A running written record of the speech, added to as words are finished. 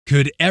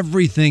Could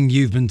everything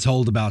you've been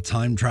told about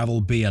time travel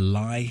be a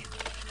lie?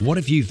 What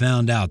if you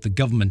found out the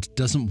government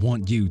doesn't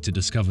want you to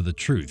discover the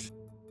truth?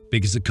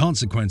 Because the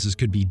consequences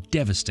could be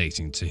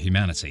devastating to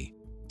humanity.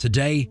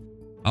 Today,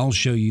 I'll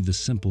show you the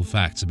simple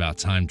facts about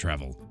time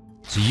travel,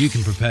 so you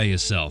can prepare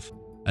yourself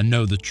and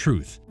know the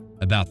truth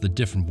about the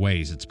different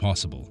ways it's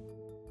possible.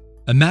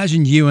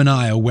 Imagine you and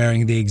I are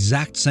wearing the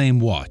exact same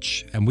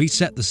watch, and we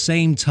set the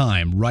same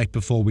time right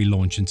before we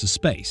launch into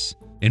space.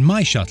 In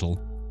my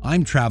shuttle,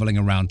 I'm traveling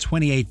around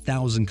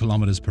 28,000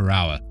 kilometers per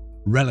hour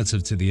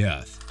relative to the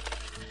Earth.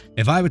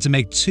 If I were to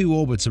make 2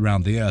 orbits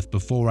around the Earth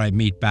before I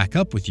meet back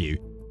up with you,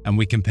 and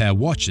we compare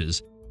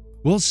watches,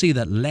 we'll see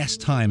that less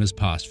time has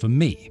passed for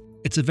me.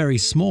 It's a very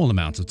small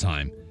amount of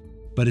time,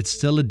 but it's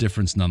still a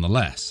difference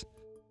nonetheless.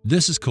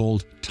 This is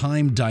called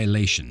time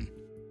dilation.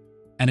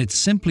 And it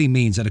simply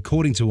means that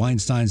according to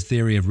Einstein's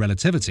theory of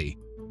relativity,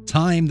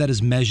 time that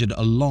is measured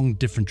along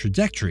different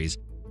trajectories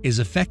is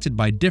affected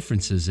by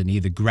differences in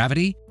either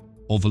gravity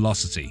or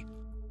velocity,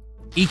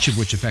 each of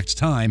which affects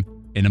time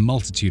in a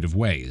multitude of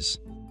ways.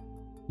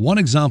 One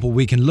example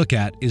we can look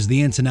at is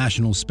the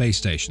International Space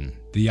Station,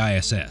 the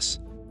ISS,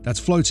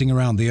 that's floating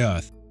around the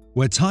Earth,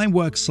 where time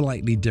works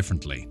slightly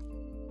differently.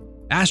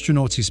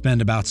 Astronauts who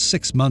spend about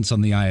 6 months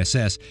on the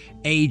ISS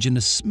age in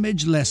a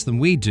smidge less than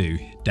we do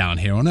down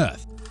here on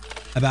Earth,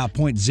 about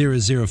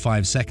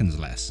 0.005 seconds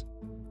less.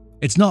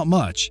 It's not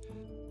much,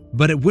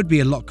 but it would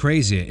be a lot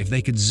crazier if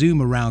they could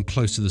zoom around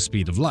close to the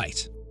speed of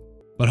light.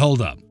 But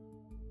hold up.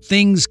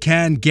 Things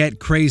can get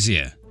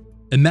crazier.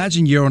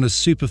 Imagine you're on a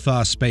super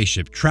fast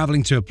spaceship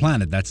traveling to a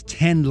planet that's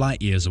 10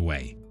 light years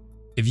away.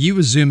 If you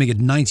were zooming at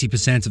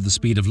 90% of the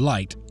speed of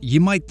light, you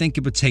might think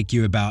it would take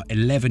you about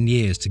 11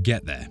 years to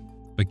get there.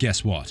 But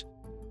guess what?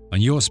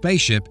 On your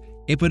spaceship,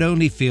 it would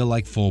only feel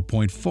like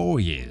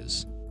 4.4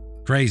 years.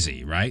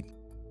 Crazy, right?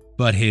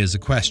 But here's a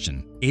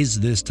question. Is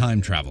this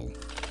time travel?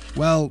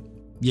 Well,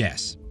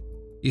 yes.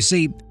 You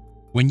see,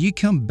 when you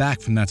come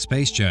back from that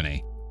space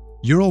journey,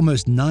 you're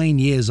almost 9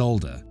 years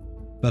older,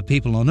 but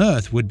people on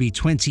Earth would be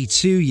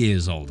 22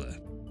 years older.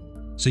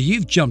 So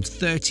you've jumped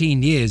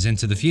 13 years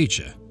into the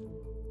future.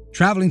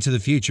 Traveling to the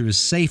future is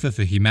safer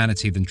for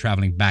humanity than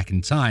traveling back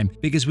in time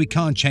because we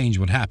can't change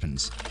what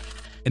happens.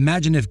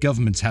 Imagine if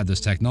governments had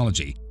this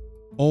technology.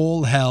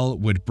 All hell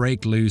would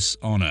break loose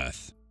on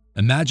Earth.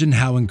 Imagine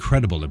how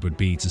incredible it would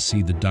be to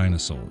see the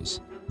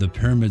dinosaurs, the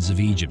pyramids of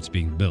Egypt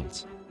being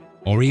built,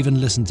 or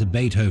even listen to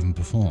Beethoven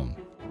perform.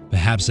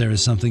 Perhaps there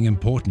is something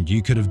important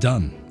you could have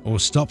done or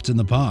stopped in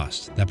the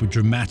past that would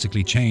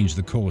dramatically change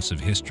the course of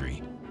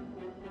history.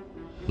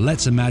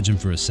 Let's imagine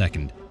for a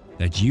second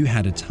that you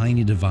had a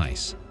tiny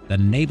device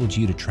that enabled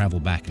you to travel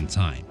back in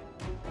time.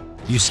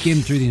 You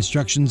skim through the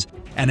instructions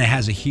and it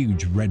has a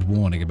huge red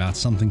warning about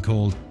something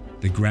called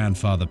the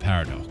grandfather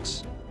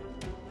paradox.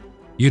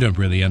 You don't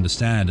really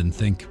understand and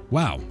think,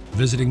 wow,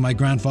 visiting my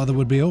grandfather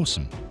would be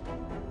awesome.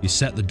 You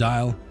set the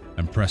dial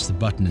and press the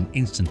button, and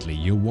instantly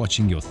you're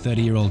watching your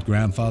 30-year-old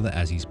grandfather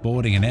as he's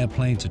boarding an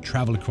airplane to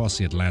travel across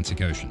the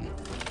Atlantic Ocean.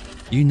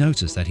 You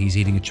notice that he's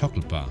eating a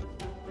chocolate bar,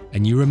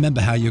 and you remember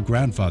how your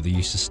grandfather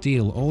used to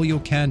steal all your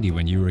candy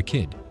when you were a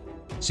kid.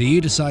 So you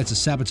decide to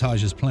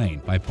sabotage his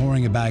plane by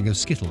pouring a bag of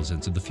Skittles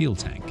into the fuel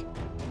tank.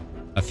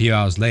 A few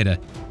hours later,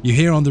 you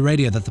hear on the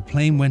radio that the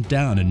plane went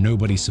down and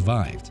nobody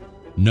survived.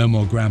 No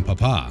more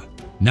grandpapa.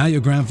 Now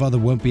your grandfather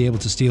won't be able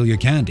to steal your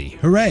candy.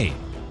 Hooray!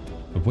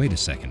 But wait a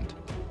second.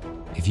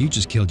 If you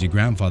just killed your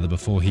grandfather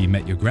before he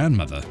met your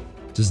grandmother,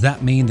 does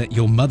that mean that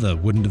your mother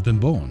wouldn't have been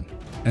born?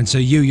 And so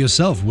you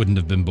yourself wouldn't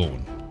have been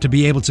born, to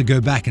be able to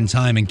go back in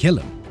time and kill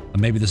him? Or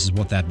maybe this is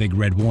what that big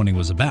red warning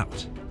was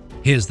about.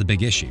 Here's the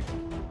big issue.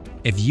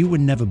 If you were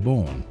never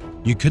born,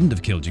 you couldn't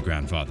have killed your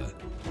grandfather.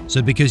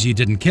 So because you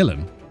didn't kill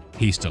him,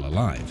 he's still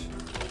alive.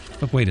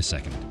 But wait a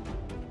second.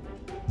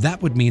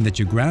 That would mean that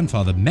your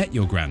grandfather met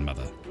your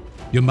grandmother.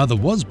 Your mother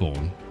was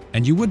born,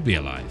 and you would be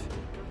alive.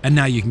 And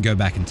now you can go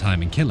back in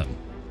time and kill him.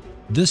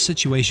 This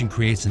situation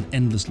creates an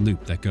endless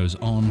loop that goes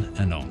on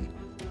and on.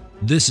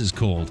 This is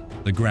called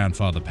the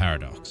grandfather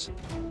paradox.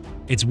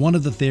 It's one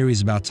of the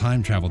theories about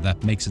time travel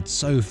that makes it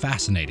so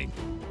fascinating,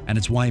 and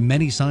it's why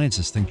many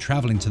scientists think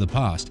traveling to the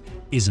past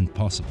isn't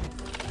possible.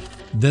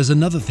 There's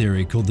another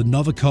theory called the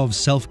Novikov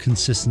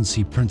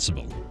self-consistency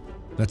principle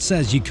that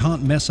says you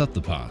can't mess up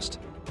the past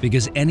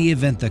because any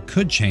event that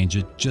could change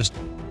it just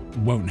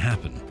won't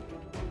happen.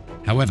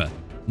 However,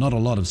 not a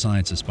lot of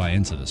scientists buy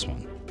into this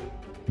one.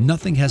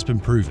 Nothing has been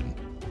proven,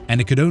 and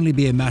it could only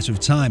be a matter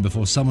of time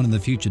before someone in the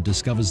future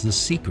discovers the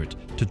secret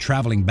to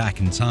traveling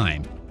back in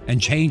time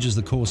and changes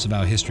the course of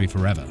our history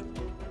forever.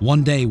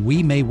 One day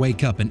we may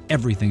wake up and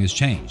everything has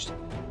changed.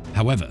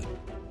 However,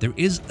 there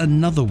is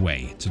another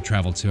way to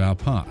travel to our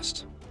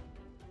past.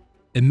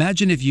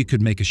 Imagine if you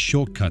could make a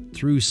shortcut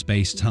through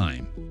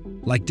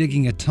space-time, like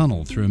digging a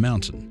tunnel through a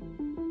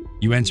mountain.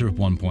 You enter at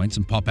one point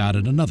and pop out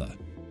at another.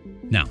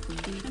 Now,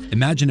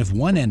 imagine if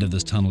one end of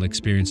this tunnel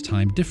experienced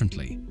time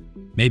differently.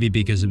 Maybe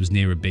because it was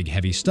near a big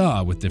heavy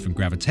star with different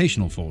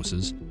gravitational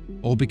forces,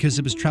 or because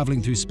it was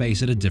traveling through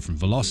space at a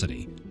different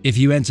velocity. If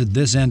you entered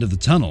this end of the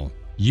tunnel,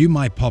 you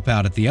might pop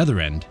out at the other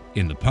end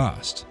in the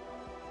past.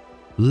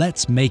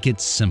 Let's make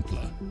it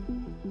simpler.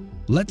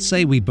 Let's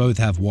say we both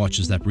have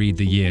watches that read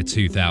the year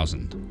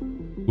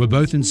 2000. We're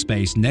both in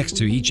space next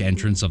to each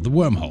entrance of the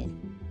wormhole.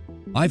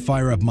 I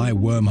fire up my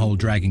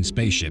wormhole-dragging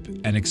spaceship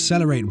and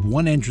accelerate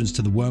one entrance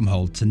to the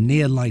wormhole to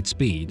near light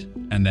speed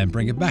and then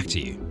bring it back to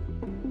you.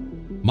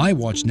 My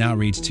watch now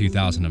reads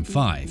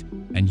 2005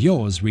 and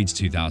yours reads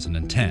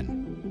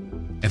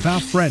 2010. If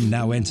our friend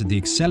now entered the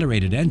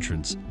accelerated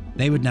entrance,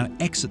 they would now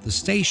exit the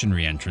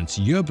stationary entrance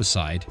you're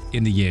beside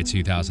in the year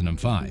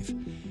 2005.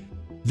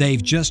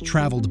 They've just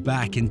traveled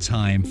back in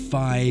time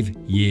 5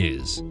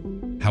 years.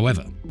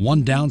 However,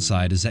 one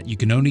downside is that you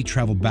can only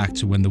travel back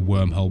to when the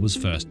wormhole was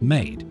first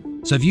made.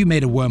 So if you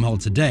made a wormhole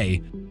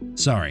today,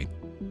 sorry,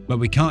 but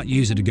we can't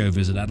use it to go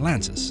visit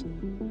Atlantis.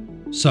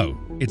 So,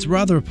 it's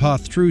rather a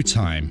path through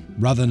time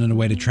rather than a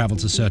way to travel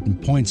to certain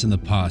points in the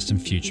past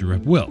and future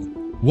at will.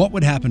 What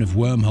would happen if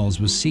wormholes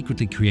were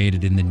secretly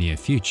created in the near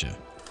future?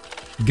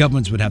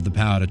 Governments would have the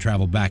power to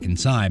travel back in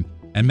time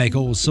and make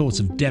all sorts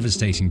of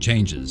devastating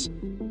changes.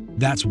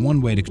 That's one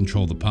way to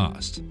control the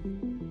past.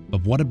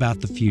 But what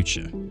about the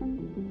future?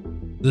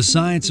 The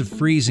science of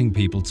freezing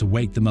people to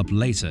wake them up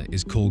later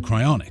is called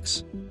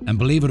cryonics. And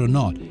believe it or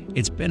not,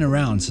 it's been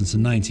around since the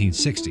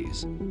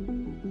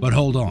 1960s. But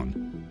hold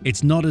on,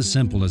 it's not as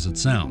simple as it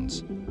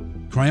sounds.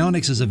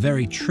 Cryonics is a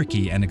very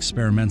tricky and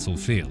experimental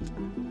field.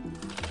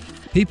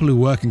 People who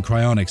work in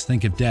cryonics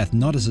think of death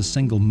not as a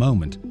single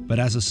moment, but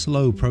as a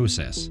slow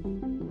process.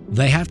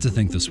 They have to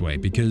think this way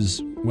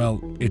because, well,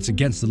 it's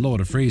against the law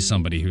to freeze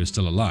somebody who is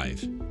still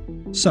alive.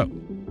 So,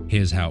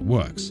 here's how it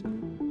works.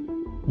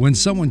 When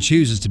someone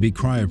chooses to be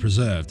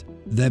cryopreserved,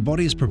 their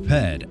body is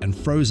prepared and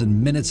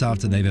frozen minutes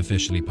after they've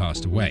officially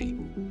passed away.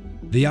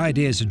 The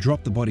idea is to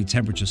drop the body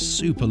temperature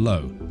super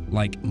low,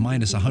 like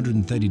minus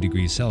 130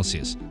 degrees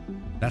Celsius.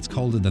 That's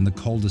colder than the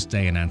coldest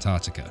day in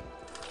Antarctica.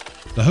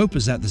 The hope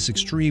is that this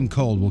extreme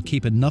cold will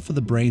keep enough of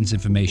the brain's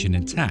information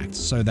intact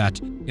so that,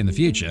 in the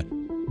future,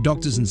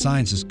 doctors and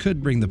scientists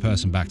could bring the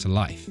person back to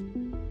life.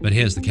 But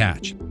here's the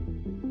catch.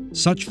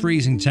 Such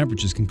freezing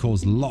temperatures can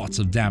cause lots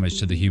of damage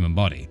to the human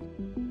body.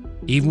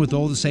 Even with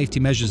all the safety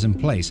measures in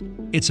place,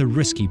 it's a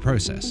risky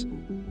process.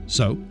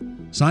 So,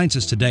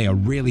 scientists today are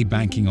really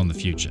banking on the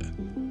future.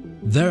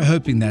 They're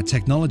hoping that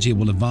technology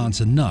will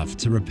advance enough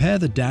to repair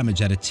the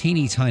damage at a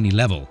teeny tiny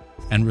level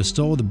and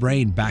restore the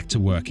brain back to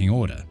working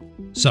order.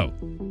 So,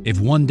 if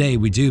one day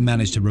we do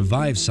manage to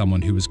revive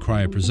someone who was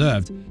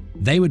cryopreserved,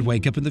 they would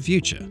wake up in the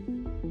future.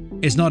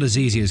 It's not as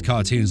easy as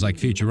cartoons like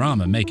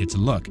Futurama make it to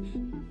look,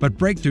 but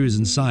breakthroughs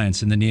in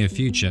science in the near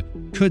future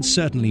could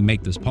certainly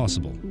make this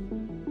possible.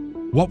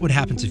 What would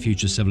happen to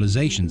future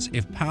civilizations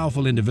if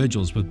powerful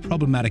individuals with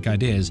problematic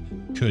ideas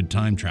could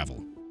time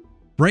travel?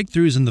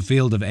 Breakthroughs in the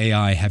field of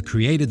AI have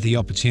created the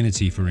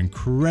opportunity for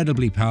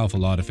incredibly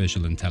powerful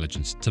artificial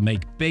intelligence to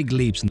make big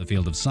leaps in the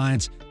field of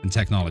science and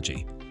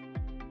technology.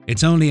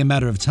 It's only a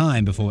matter of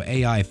time before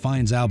AI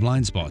finds our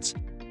blind spots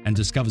and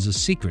discovers a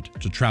secret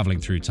to traveling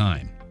through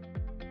time.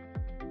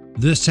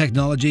 This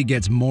technology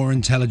gets more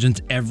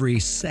intelligent every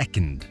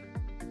second.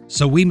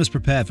 So we must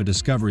prepare for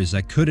discoveries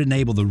that could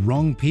enable the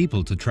wrong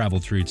people to travel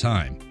through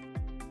time.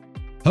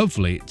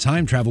 Hopefully,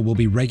 time travel will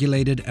be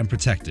regulated and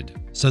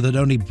protected so that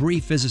only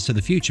brief visits to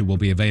the future will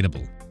be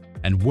available,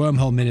 and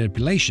wormhole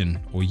manipulation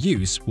or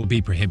use will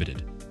be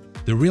prohibited.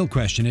 The real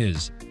question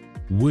is,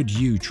 would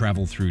you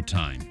travel through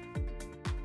time?